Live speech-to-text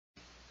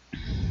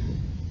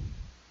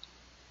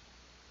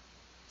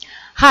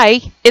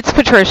Hi, it's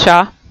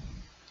Patricia.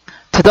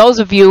 To those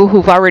of you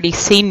who've already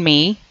seen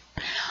me,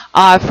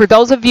 for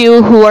those of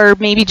you who are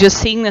maybe just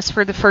seeing this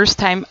for the first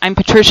time, I'm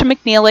Patricia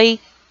McNeely.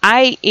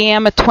 I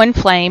am a twin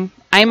flame.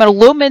 I'm an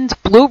illumined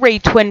blue-ray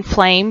twin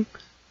flame.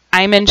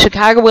 I'm in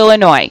Chicago,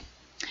 Illinois.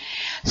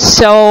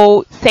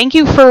 So thank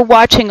you for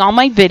watching all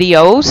my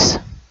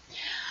videos.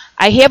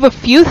 I have a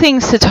few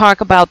things to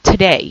talk about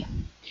today.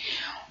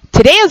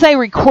 Today, as I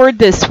record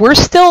this, we're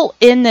still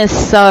in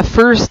this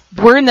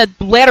we're in the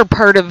latter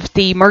part of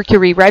the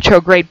Mercury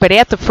retrograde, but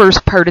at the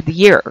first part of the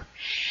year.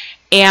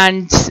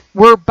 And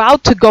we're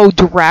about to go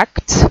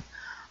direct.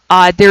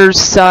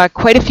 There's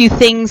quite a few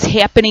things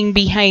happening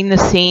behind the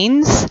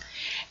scenes,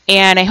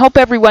 and I hope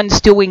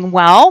everyone's doing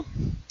well.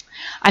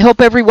 I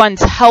hope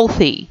everyone's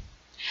healthy.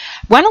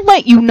 I want to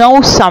let you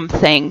know some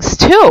things,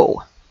 too,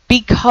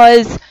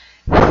 because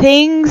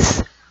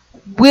things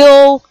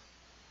will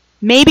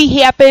maybe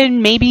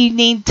happen, maybe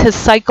need to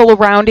cycle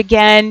around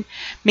again,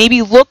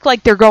 maybe look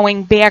like they're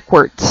going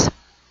backwards.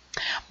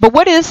 But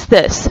what is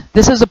this?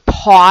 This is a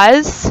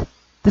pause.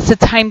 This is a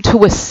time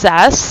to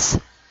assess.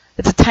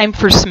 It's a time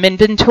for some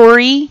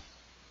inventory.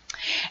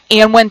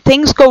 And when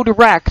things go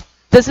direct,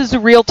 this is a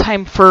real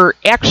time for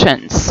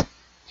actions.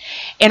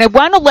 And I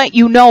want to let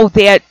you know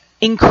that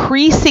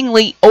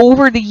increasingly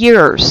over the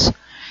years,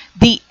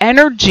 the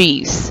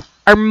energies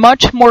are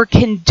much more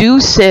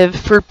conducive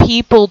for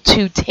people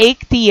to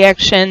take the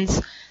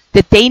actions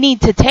that they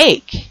need to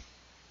take.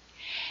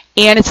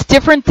 And it's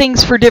different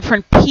things for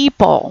different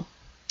people.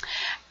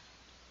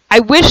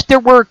 I wish there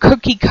were a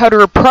cookie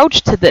cutter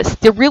approach to this.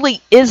 There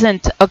really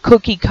isn't a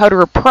cookie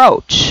cutter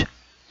approach.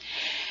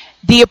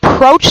 The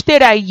approach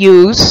that I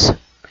use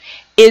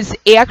is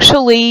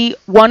actually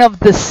one of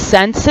the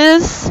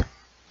senses.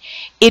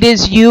 It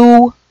is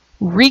you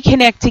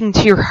reconnecting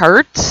to your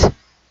heart.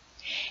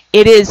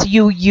 It is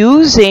you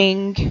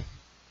using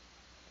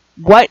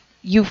what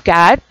you've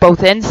got,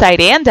 both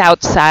inside and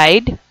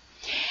outside,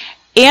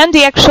 and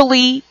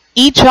actually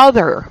each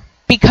other.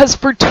 Because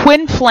for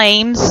twin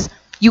flames,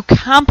 you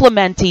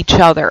complement each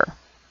other.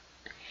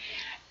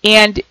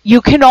 And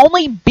you can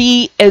only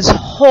be as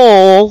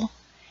whole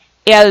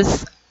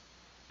as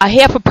a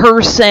half a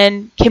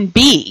person can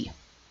be.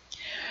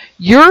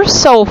 You're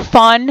so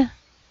fun.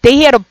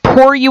 They had to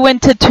pour you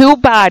into two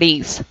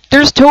bodies.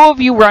 There's two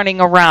of you running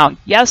around.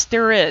 Yes,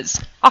 there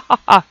is.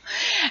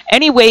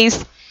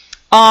 Anyways,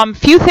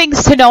 few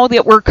things to know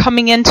that we're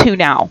coming into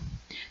now.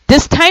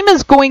 This time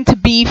is going to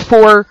be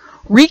for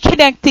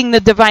reconnecting the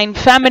divine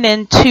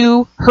feminine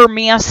to her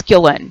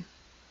masculine.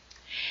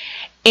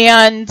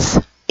 And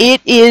it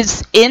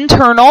is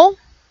internal,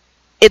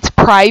 it's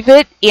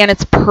private, and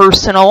it's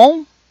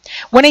personal.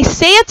 When I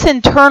say it's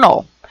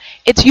internal,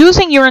 it's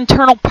using your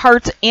internal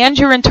parts and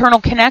your internal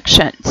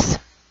connections.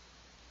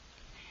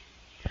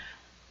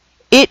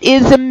 It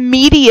is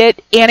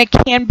immediate and it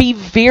can be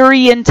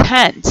very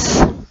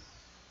intense.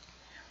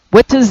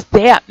 What does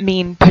that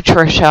mean,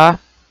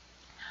 Patricia?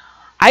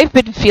 I've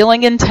been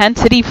feeling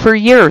intensity for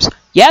years.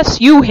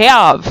 Yes, you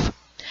have.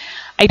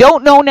 I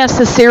don't know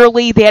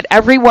necessarily that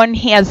everyone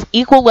has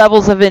equal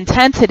levels of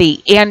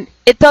intensity, and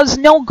it does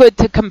no good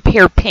to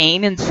compare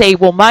pain and say,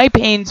 well, my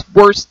pain's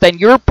worse than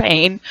your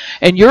pain,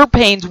 and your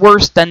pain's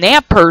worse than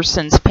that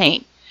person's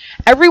pain.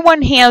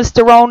 Everyone has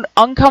their own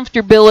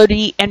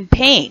uncomfortability and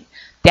pain.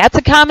 That's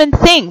a common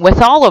thing with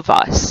all of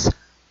us.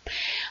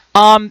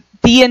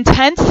 The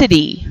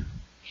intensity,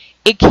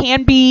 it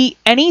can be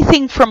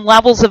anything from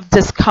levels of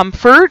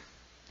discomfort.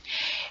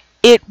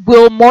 It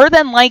will more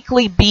than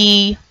likely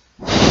be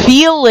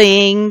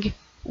feeling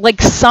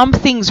like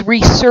something's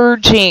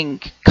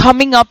resurging,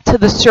 coming up to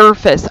the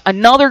surface,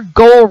 another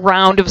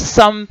go-around of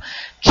some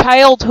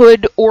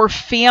childhood or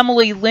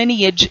family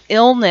lineage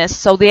illness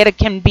so that it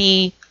can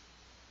be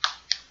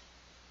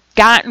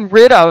gotten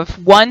rid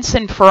of once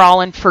and for all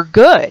and for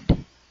good.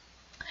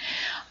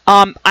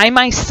 I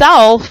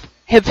myself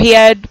have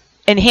had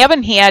and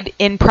haven't had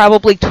in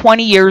probably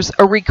 20 years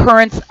a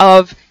recurrence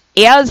of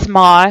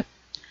asthma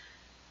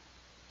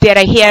that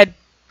I had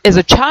as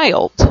a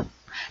child.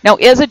 Now,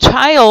 as a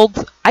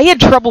child, I had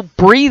trouble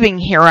breathing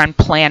here on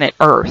planet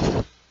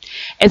Earth.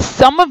 As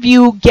some of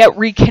you get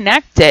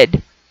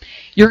reconnected,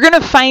 you're going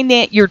to find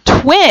that your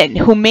twin,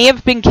 who may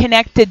have been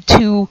connected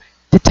to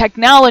the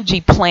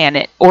technology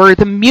planet or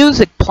the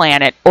music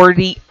planet or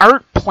the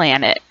art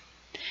planet,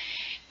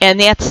 and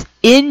that's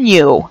in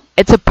you.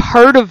 It's a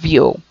part of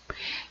you.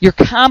 You're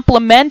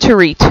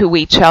complementary to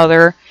each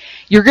other.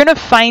 You're going to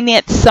find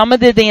that some of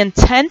the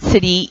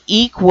intensity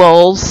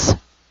equals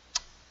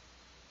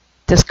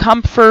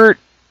discomfort.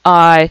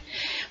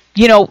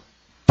 You know,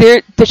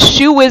 the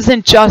shoe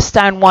isn't just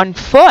on one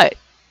foot.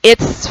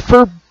 It's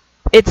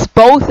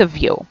both of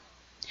you.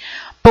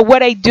 But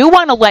what I do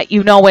want to let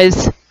you know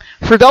is,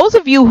 for those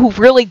of you who've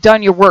really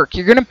done your work,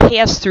 you're going to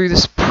pass through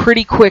this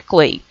pretty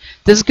quickly.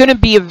 This is going to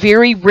be a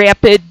very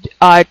rapid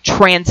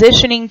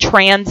transitioning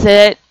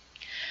transit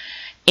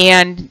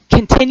and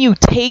continue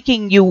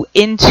taking you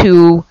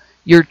into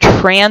your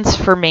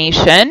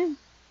transformation.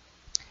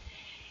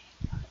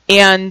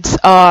 And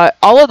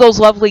all of those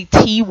lovely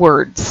T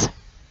words.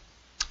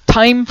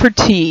 Time for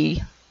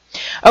tea.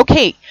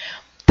 Okay,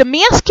 the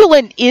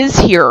masculine is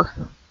here.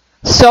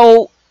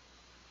 So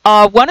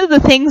one of the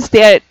things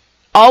that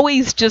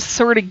always just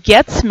sort of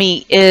gets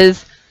me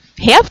is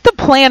half the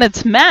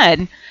planet's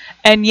men,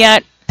 and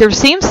yet there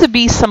seems to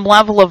be some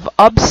level of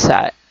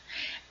upset.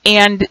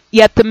 And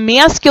yet the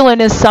masculine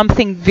is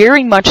something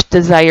very much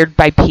desired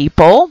by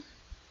people.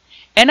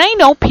 And I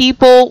know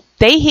people,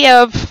 they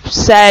have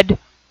said,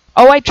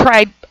 oh, I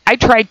tried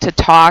to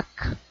talk.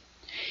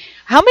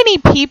 How many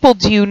people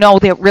do you know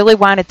that really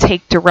want to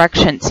take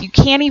directions? You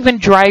can't even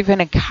drive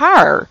in a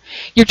car.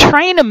 You're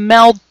trying to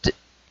meld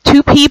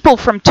two people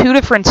from two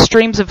different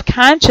streams of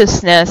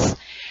consciousness,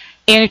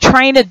 and you're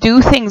trying to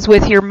do things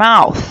with your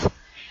mouth.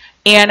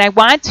 And I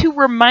want to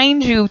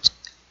remind you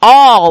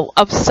all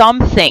of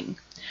something.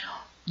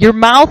 Your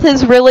mouth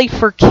is really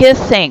for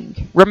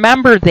kissing.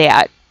 Remember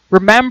that.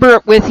 Remember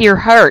it with your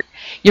heart.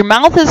 Your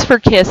mouth is for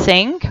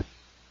kissing.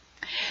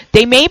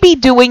 They may be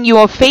doing you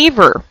a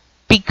favor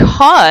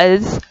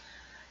because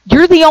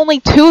you're the only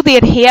two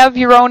that have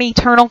your own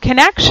eternal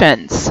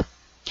connections.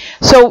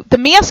 So the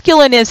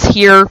masculine is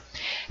here.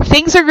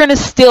 Things are going to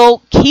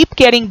still keep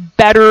getting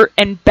better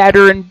and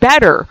better and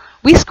better.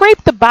 We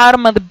scraped the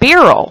bottom of the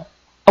barrel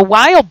a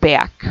while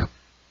back.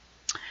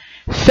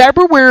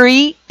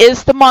 February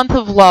is the month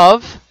of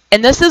love,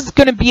 and this is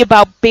going to be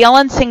about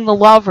balancing the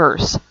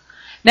lovers.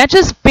 Not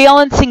just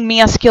balancing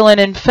masculine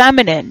and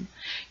feminine.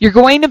 You're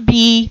going to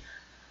be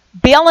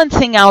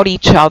balancing out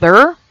each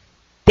other.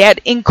 That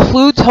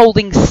includes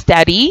holding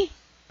steady.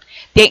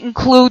 That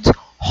includes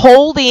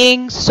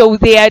holding so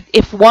that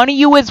if one of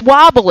you is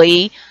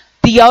wobbly,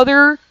 the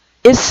other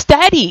is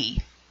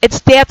steady.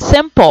 It's that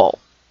simple.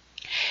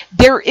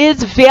 There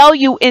is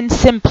value in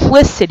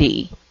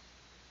simplicity.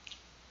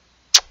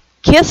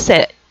 Kiss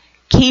it.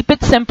 Keep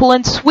it simple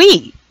and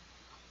sweet.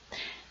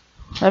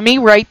 Let me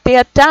write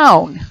that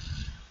down.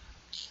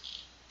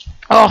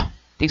 Oh,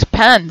 these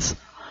pens.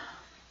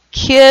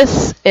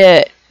 Kiss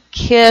it.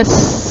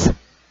 Kiss.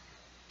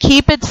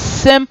 Keep it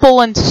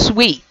simple and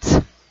sweet.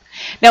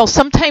 Now,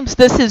 sometimes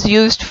this is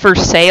used for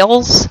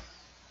sales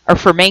or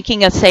for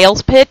making a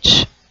sales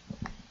pitch.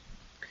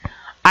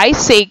 I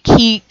say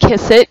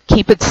kiss it,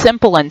 keep it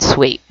simple and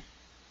sweet.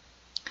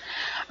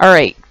 All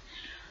right.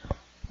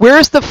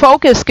 Where's the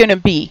focus going to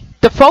be?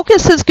 The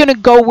focus is going to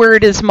go where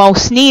it is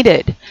most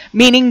needed,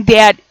 meaning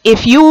that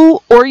if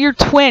you or your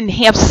twin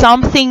have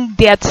something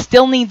that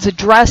still needs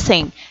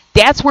addressing,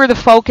 that's where the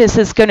focus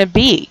is going to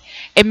be.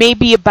 It may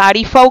be a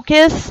body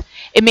focus.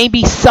 It may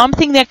be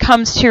something that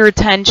comes to your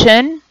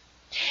attention.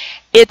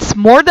 It's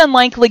more than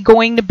likely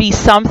going to be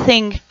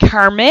something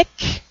karmic.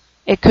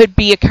 It could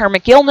be a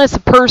karmic illness, a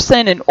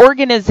person, an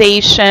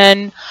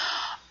organization,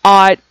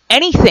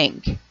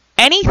 anything.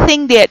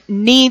 Anything that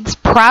needs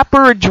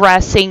proper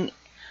addressing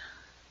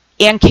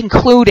and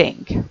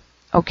concluding,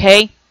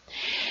 okay?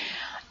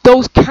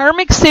 Those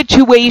karmic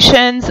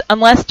situations,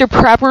 unless they're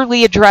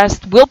properly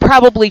addressed, will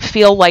probably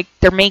feel like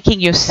they're making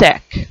you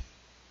sick.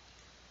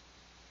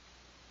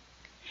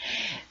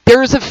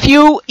 There's a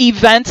few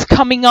events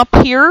coming up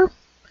here.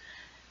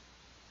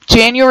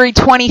 January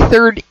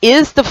 23rd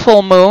is the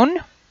full moon.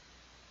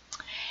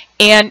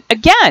 And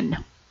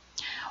again,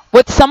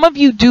 what some of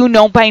you do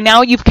know by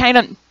now, you've kind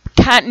of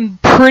gotten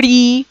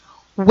pretty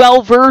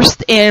well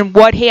versed in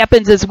what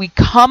happens as we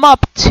come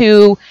up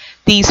to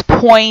these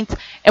points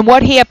and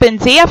what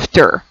happens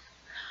after.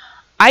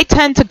 I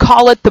tend to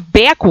call it the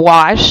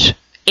backwash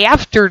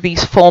after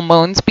these full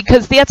moons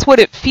because that's what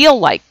it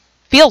feels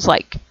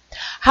like.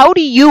 How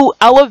do you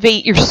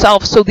elevate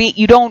yourself so that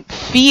you don't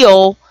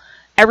feel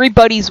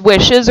everybody's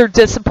wishes or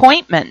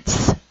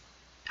disappointments?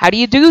 How do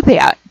you do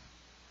that?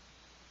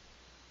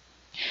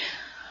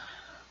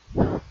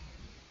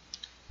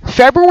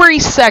 February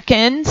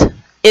 2nd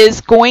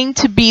is going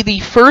to be the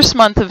first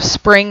month of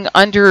spring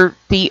under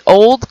the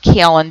old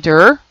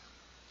calendar.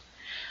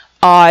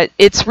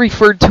 It's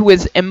referred to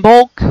as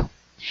Imbolc,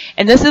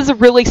 and this is a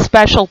really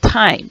special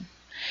time.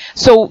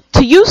 So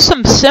to use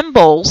some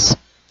symbols,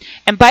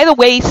 and by the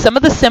way, some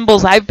of the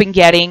symbols I've been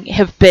getting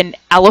have been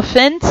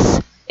elephants,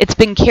 it's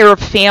been care of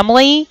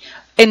family,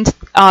 and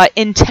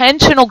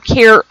intentional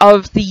care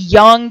of the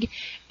young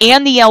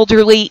and the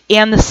elderly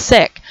and the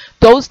sick,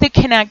 those that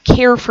cannot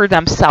care for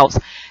themselves.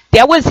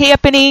 That was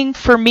happening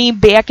for me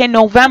back in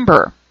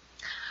November.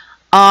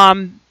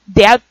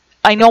 That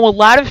I know a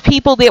lot of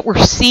people that were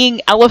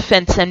seeing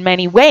elephants in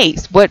many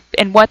ways.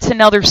 What's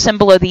another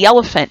symbol of the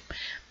elephant?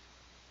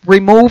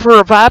 Remover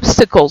of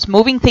obstacles,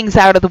 moving things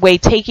out of the way,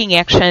 taking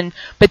action,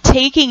 but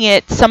taking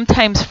it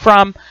sometimes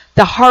from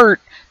the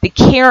heart, the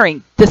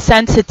caring, the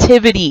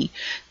sensitivity.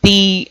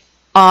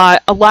 A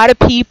lot of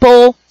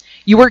people,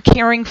 you were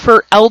caring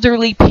for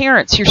elderly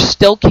parents, you're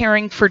still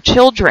caring for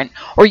children,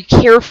 or you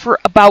care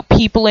about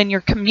people in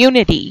your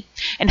community.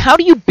 And how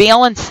do you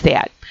balance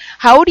that?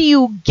 How do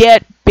you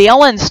get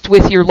balanced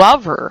with your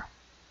lover?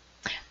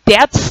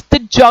 That's the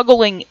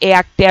juggling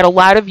act that a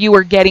lot of you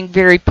are getting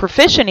very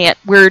proficient at,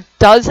 where it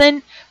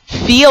doesn't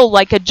feel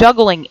like a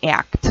juggling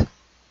act.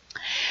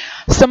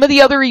 Some of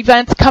the other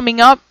events coming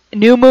up,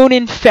 new moon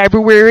in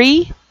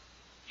February.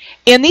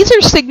 And these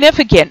are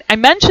significant. I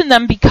mention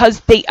them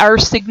because they are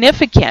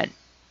significant.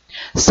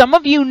 Some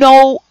of you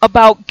know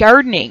about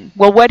gardening.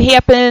 Well, what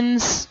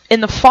happens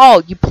in the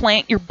fall? You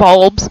plant your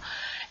bulbs,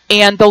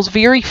 and those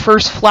very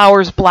first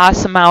flowers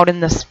blossom out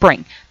in the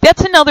spring.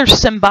 That's another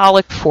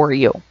symbolic for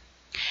you.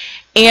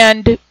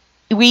 And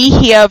we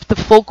have the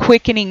full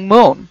quickening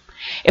moon.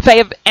 If I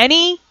have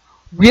any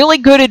really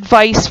good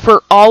advice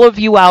for all of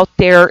you out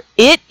there,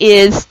 it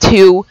is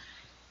to,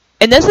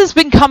 and this has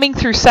been coming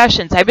through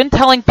sessions. I've been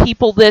telling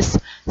people this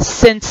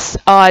since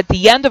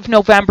the end of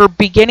November,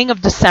 beginning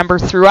of December,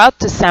 throughout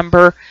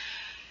December.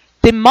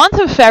 The month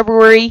of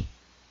February,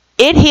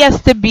 it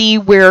has to be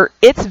where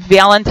it's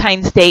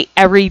Valentine's Day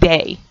every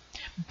day.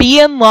 Be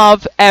in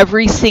love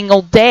every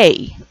single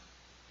day.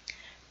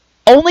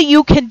 Only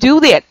you can do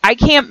that. I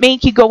can't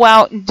make you go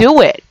out and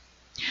do it.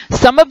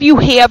 Some of you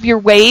have your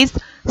ways.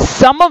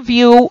 Some of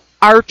you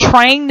are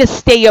trying to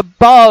stay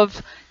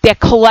above that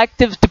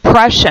collective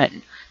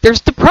depression.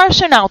 There's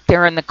depression out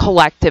there in the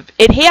collective.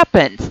 It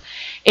happens.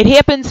 It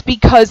happens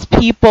because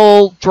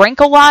people drink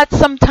a lot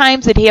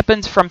sometimes. It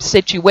happens from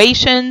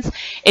situations.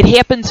 It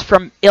happens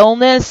from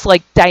illness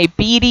like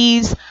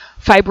diabetes,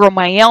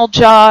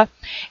 fibromyalgia.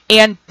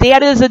 And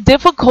that is a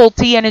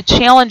difficulty and a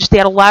challenge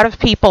that a lot of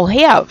people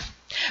have.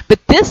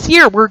 But this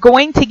year we're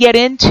going to get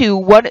into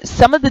what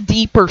some of the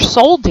deeper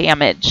soul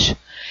damage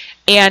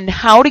and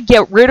how to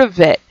get rid of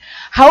it.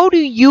 How do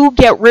you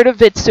get rid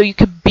of it so you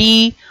can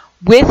be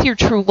with your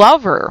true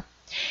lover?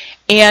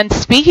 And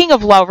speaking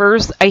of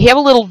lovers, I have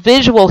a little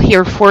visual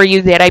here for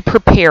you that I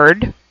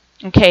prepared.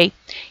 Okay,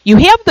 you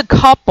have the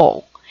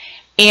couple,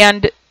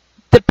 and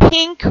the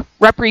pink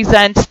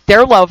represents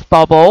their love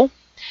bubble.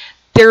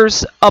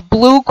 There's a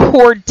blue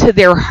cord to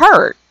their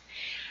heart,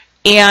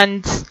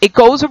 and it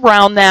goes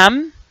around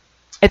them.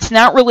 It's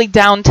not really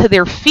down to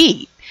their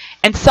feet.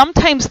 And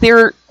sometimes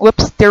they're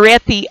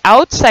at the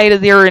outside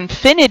of their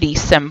infinity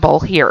symbol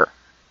here,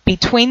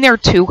 between their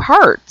two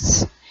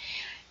hearts.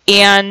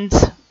 And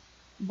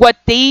what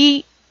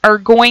they are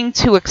going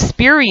to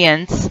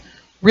experience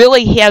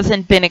really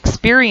hasn't been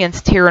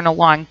experienced here in a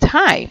long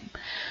time.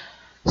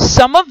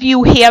 Some of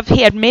you have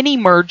had mini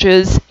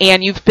merges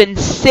and you've been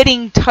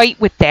sitting tight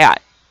with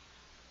that.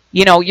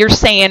 You know, you're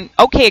saying,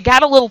 okay, I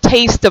got a little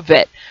taste of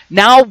it.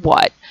 Now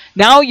what?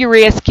 Now you're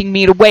asking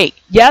me to wait.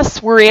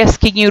 Yes, we're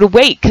asking you to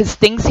wait because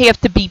things have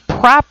to be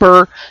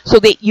proper so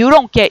that you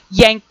don't get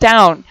yanked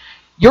down.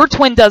 Your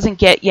twin doesn't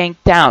get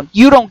yanked down.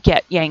 You don't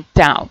get yanked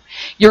down.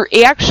 You're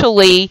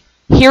actually,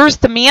 here's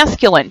the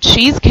masculine.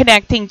 She's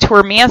connecting to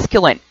her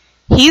masculine.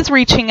 He's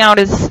reaching out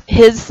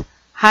his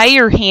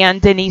higher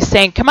hand and he's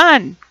saying, come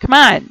on, come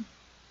on.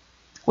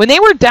 When they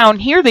were down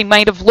here, they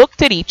might have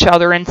looked at each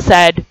other and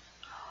said,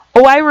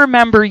 oh, I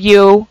remember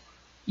you.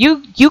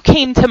 You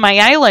came to my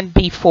island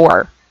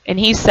before. And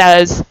he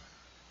says,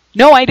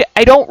 no, I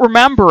don't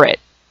remember it.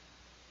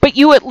 But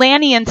you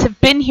Atlanteans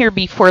have been here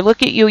before.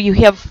 Look at you. You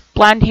have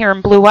blonde hair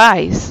and blue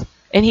eyes.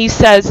 And he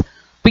says,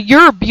 but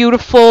you're a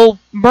beautiful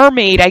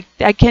mermaid.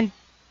 I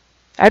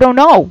don't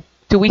know.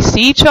 Do we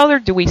see each other?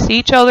 Do we see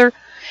each other?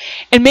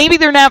 And maybe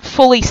they're not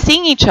fully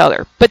seeing each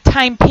other. But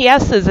time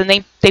passes and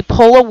they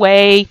pull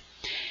away.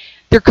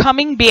 They're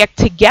coming back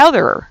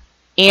together.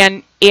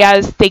 And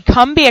as they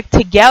come back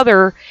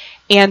together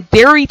and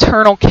their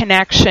eternal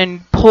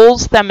connection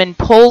pulls them and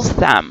pulls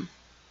them,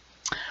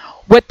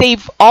 what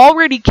they've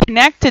already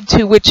connected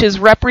to, which is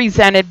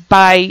represented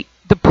by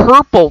the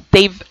purple,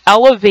 they've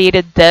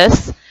elevated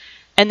this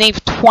and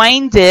they've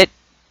twined it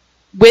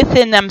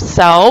within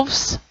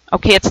themselves.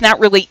 Okay, it's not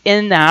really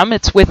in them,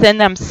 it's within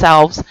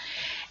themselves.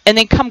 And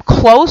they come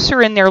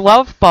closer in their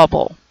love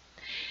bubble.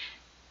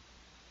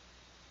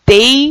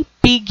 They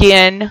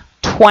begin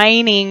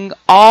twining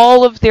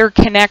all of their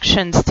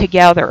connections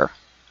together.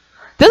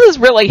 This is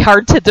really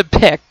hard to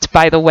depict,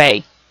 by the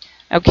way.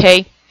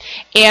 Okay?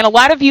 And a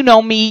lot of you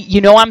know me, you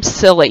know I'm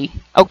silly.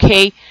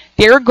 Okay?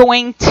 They're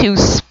going to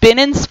spin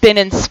and spin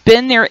and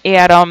spin their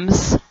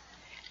atoms.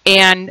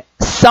 And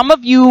some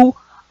of you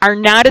are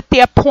not at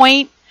that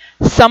point.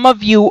 Some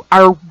of you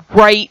are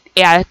right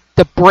at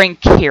the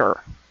brink here.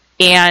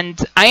 And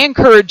I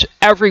encourage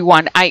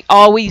everyone, I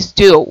always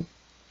do.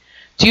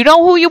 Do you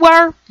know who you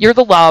are? You're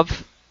the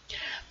love.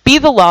 Be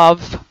the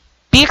love.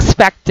 Be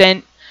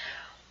expectant.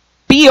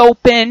 Be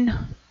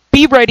open.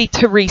 Be ready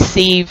to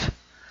receive.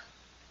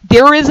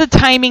 There is a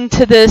timing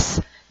to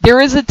this.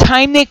 There is a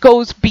time that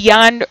goes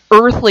beyond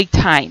earthly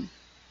time.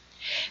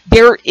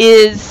 There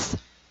is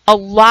a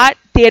lot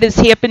that has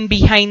happened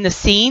behind the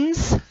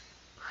scenes.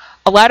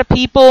 A lot of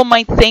people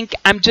might think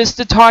I'm just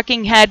a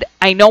talking head.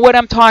 I know what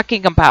I'm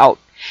talking about.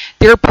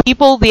 There are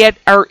people that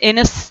are in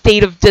a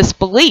state of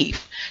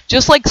disbelief.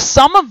 Just like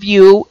some of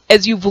you,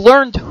 as you've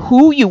learned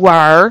who you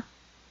are,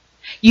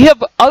 you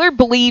have others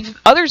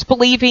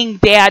believing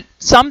that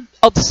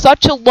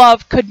such a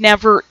love could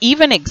never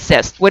even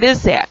exist. What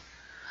is that?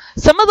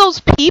 Some of those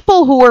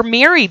people who are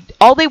married,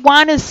 all they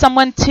want is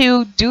someone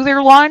to do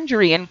their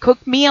laundry and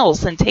cook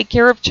meals and take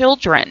care of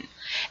children.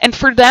 And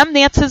for them,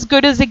 that's as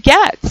good as it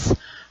gets.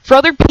 For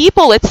other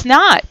people, it's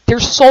not. Their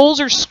souls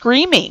are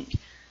screaming.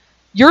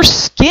 Your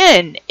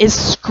skin is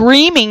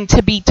screaming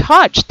to be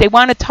touched. They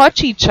want to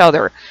touch each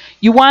other.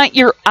 You want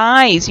your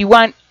eyes. You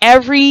want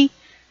every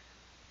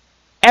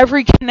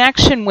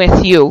connection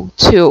with you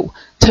to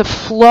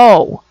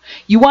flow.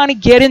 You want to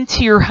get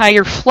into your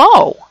higher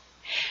flow.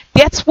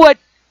 That's what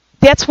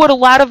a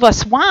lot of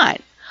us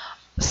want.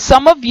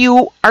 Some of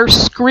you are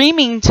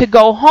screaming to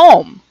go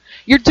home.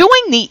 You're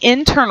doing the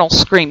internal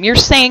scream. You're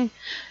saying,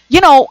 you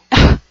know,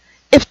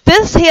 if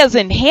this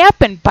hasn't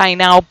happened by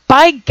now,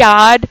 by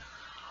God,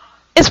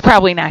 it's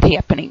probably not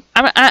happening.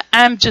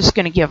 I'm just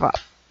going to give up.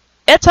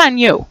 That's on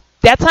you.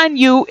 That's on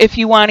you if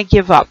you want to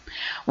give up.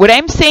 What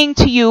I'm saying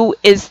to you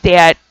is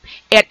that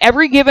at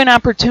every given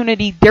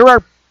opportunity, there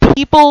are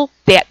people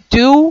that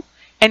do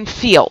and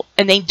feel,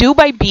 and they do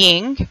by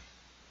being.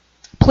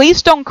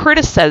 Please don't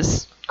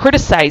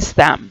criticize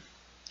them,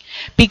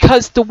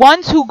 because the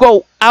ones who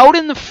go out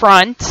in the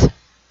front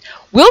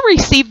will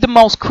receive the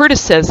most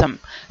criticism.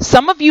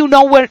 Some of you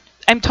know what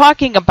I'm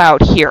talking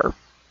about here.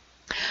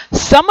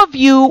 Some of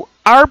you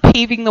are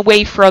paving the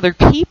way for other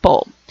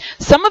people.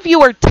 Some of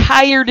you are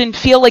tired and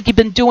feel like you've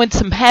been doing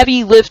some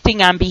heavy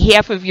lifting on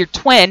behalf of your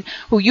twin,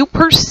 who you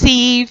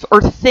perceive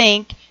or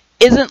think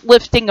isn't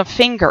lifting a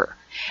finger.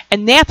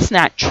 And that's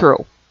not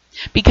true.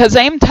 Because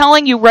I am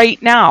telling you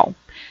right now,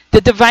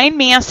 the Divine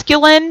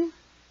Masculine,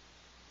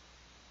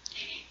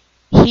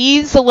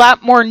 he's a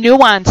lot more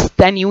nuanced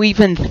than you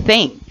even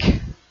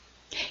think.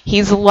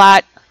 He's a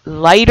lot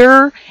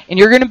lighter, and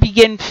you're going to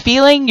begin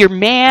feeling your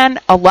man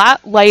a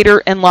lot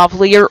lighter and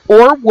lovelier,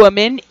 or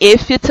woman,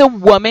 if it's a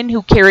woman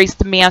who carries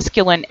the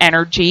masculine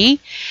energy.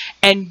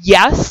 And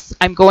yes,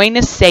 I'm going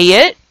to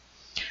say it,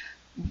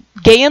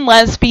 gay and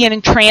lesbian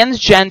and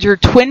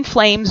transgender twin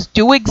flames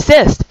do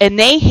exist, and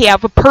they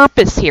have a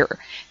purpose here.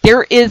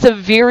 There is a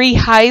very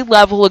high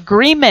level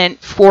agreement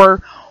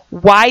for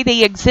why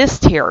they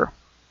exist here.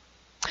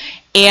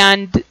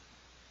 And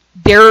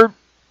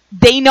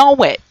they know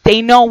it.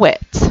 They know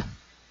it.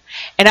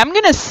 And I'm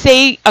going to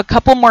say a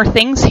couple more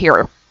things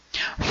here.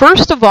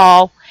 First of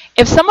all,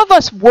 if some of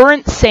us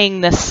weren't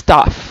saying this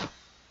stuff,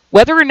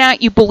 whether or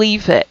not you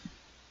believe it,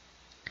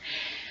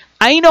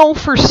 I know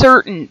for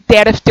certain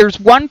that if there's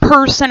one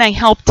person I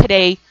help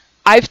today,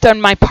 I've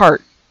done my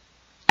part.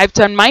 I've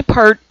done my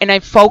part, and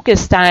I've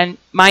focused on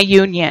my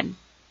union.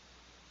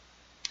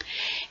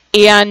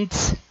 And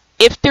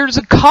if there's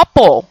a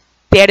couple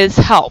that has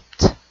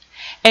helped,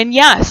 and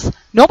yes,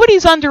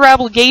 nobody's under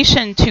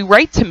obligation to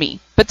write to me,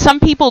 but some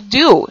people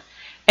do.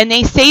 And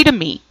they say to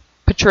me,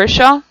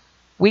 Patricia,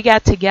 we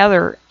got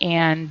together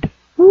and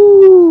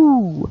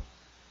woo,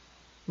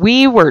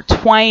 we were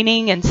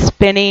twining and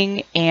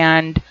spinning,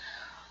 and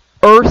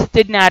Earth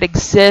did not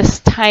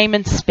exist, time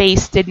and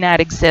space did not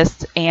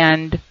exist,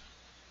 and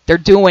they're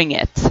doing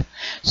it.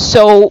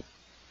 So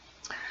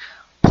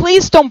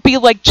please don't be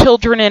like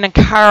children in a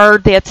car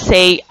that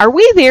say, are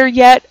we there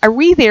yet? Are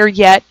we there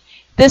yet?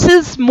 This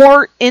is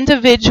more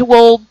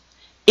individual.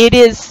 It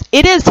is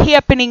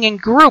happening in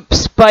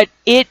groups, but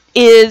it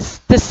is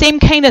the same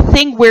kind of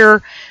thing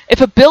where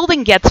if a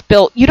building gets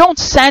built, you don't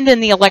send in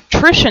the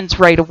electricians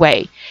right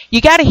away.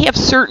 You got to have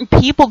certain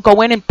people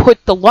go in and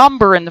put the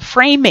lumber and the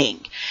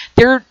framing.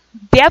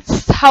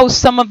 That's how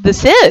some of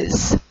this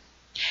is.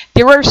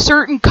 There are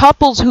certain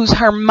couples whose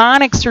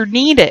harmonics are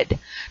needed.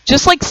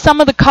 Just like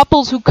some of the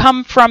couples who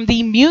come from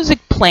the music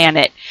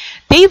planet,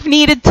 they've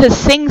needed to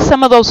sing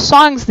some of those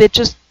songs that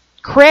just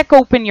crack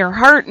open your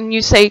heart, and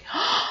you say,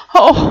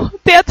 oh,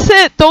 that's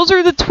it. Those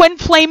are the twin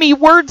flamey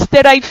words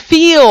that I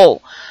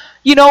feel.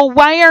 You know,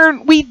 why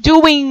aren't we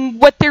doing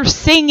what they're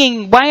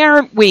singing? Why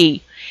aren't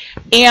we?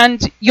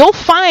 And you'll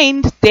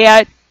find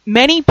that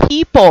many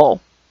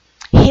people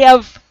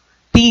have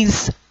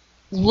these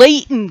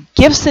latent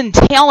gifts and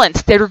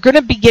talents that are going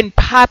to begin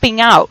popping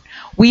out.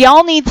 We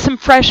all need some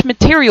fresh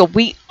material.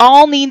 We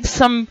all need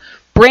some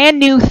brand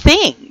new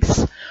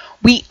things.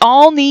 We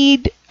all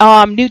need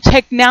new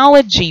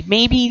technology,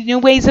 maybe new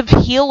ways of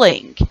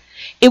healing.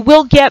 It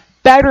will get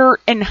better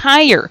and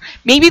higher.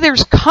 Maybe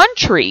there's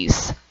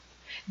countries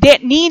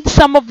that need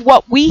some of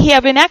what we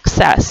have in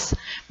excess.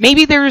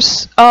 Maybe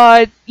there's,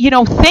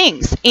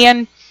 things.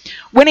 And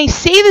when I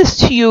say this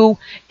to you,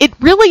 it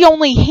really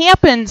only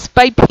happens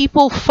by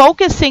people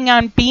focusing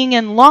on being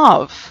in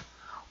love.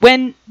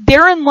 When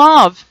they're in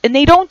love and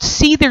they don't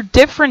see their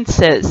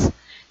differences,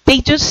 they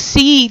just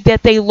see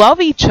that they love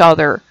each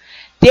other.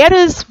 That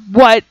is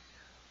what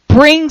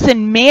brings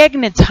and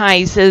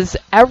magnetizes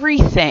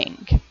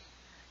everything.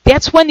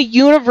 That's when the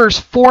universe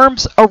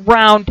forms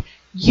around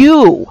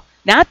you,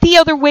 not the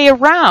other way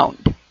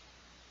around.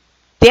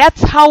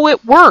 That's how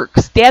it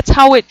works. That's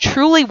how it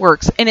truly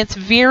works. And it's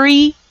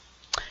very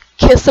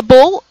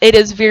kissable. It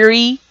is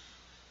very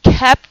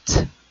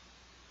kept,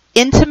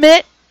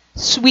 intimate,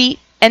 sweet,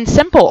 and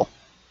simple.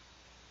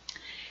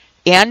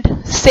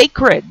 And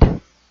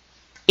sacred.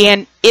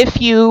 And if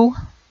you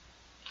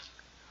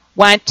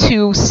want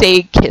to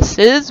say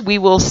kisses, we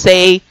will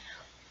say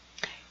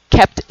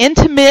kept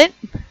intimate,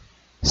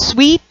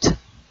 sweet,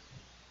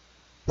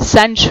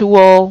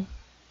 sensual,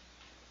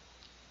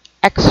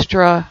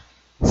 extra,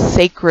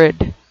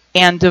 sacred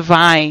and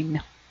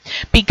divine.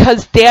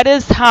 Because that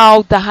is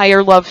how the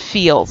higher love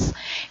feels.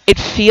 It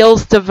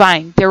feels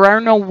divine. There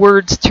are no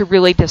words to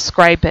really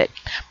describe it.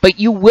 But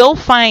you will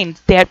find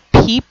that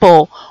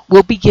people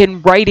will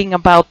begin writing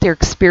about their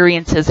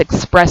experiences,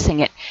 expressing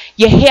it.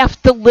 You have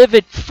to live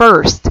it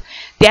first.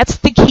 That's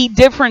the key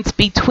difference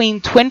between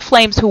twin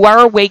flames who are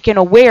awake and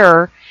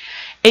aware.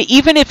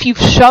 Even if you've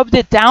shoved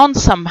it down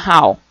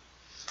somehow,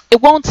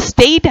 it won't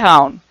stay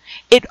down.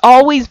 It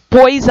always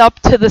buoys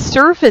up to the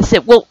surface.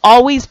 It will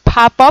always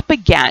pop up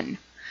again.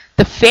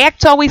 The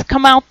facts always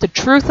come out. The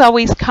truth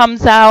always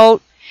comes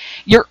out.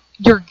 You're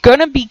going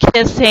to be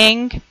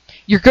kissing.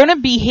 You're going to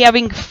be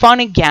having fun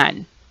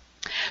again.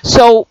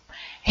 So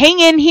hang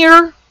in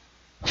here.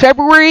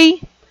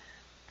 February,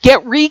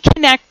 get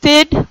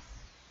reconnected.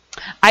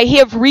 I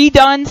have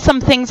redone some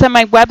things on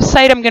my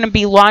website. I'm going to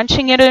be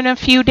launching it in a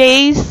few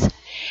days.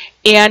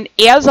 And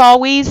as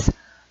always,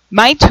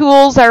 my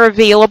tools are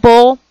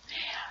available.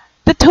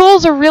 The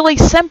tools are really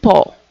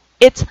simple.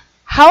 It's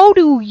how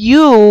do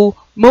you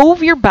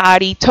move your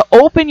body to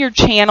open your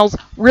channels,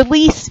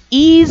 release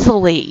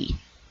easily,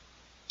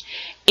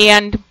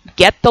 and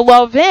get the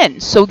love in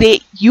so that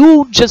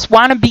you just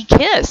want to be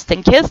kissed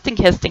and kissed and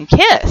kissed and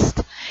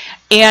kissed.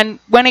 And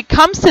when it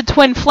comes to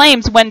twin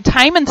flames, when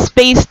time and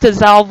space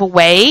dissolve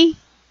away,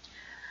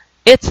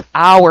 it's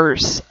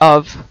hours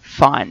of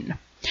fun.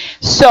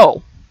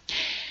 So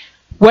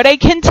what I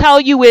can tell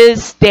you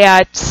is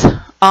that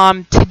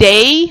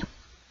today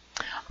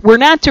we're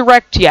not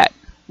direct yet.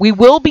 We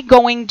will be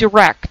going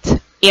direct.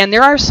 And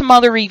there are some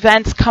other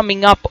events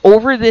coming up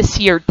over this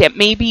year that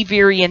may be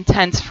very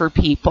intense for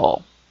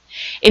people.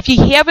 If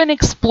you haven't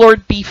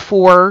explored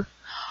before,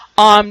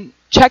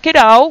 check it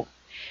out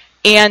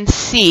and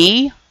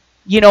see,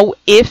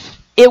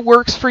 if it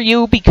works for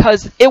you,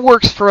 because it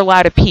works for a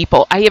lot of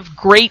people. I have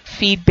great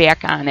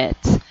feedback on it.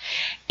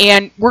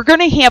 And we're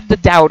going to have the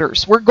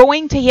doubters. We're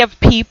going to have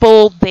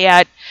people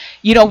that,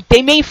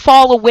 they may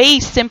fall away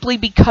simply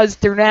because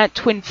they're not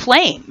twin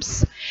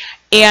flames.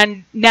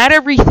 And not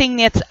everything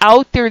that's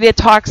out there that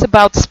talks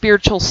about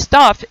spiritual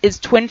stuff is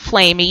twin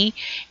flamey,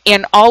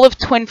 and all of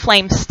twin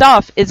flame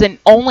stuff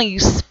isn't only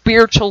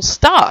spiritual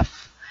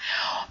stuff.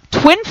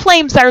 Twin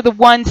flames are the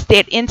ones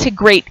that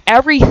integrate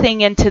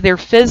everything into their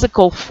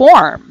physical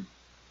form.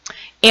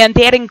 And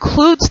that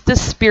includes the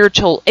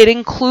spiritual. It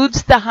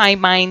includes the high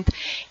mind.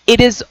 It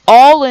is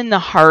all in the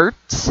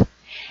heart.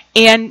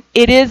 And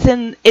it is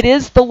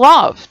the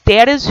love.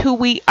 That is who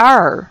we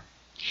are.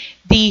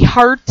 The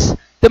heart,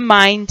 the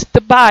mind,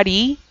 the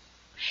body,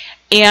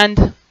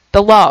 and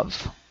the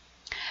love.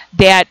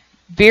 That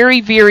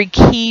very, very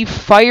key,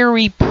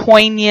 fiery,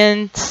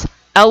 poignant,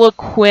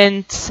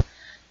 eloquent,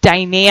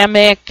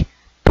 dynamic,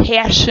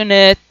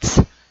 passionate,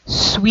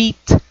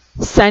 sweet,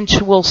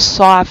 sensual,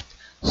 soft,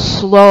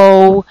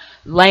 slow,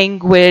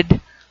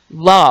 languid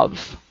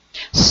love.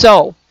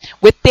 So,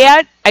 with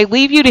that, I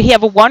leave you to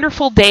have a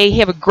wonderful day,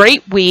 have a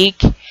great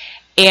week,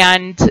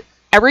 and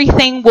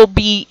everything will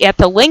be at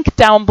the link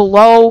down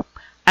below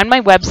on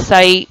my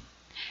website.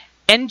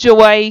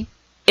 Enjoy.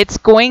 It's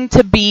going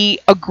to be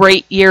a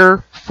great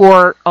year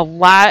for a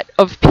lot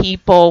of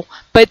people,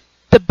 but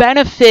the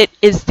benefit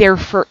is there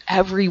for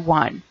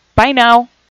everyone. Bye now.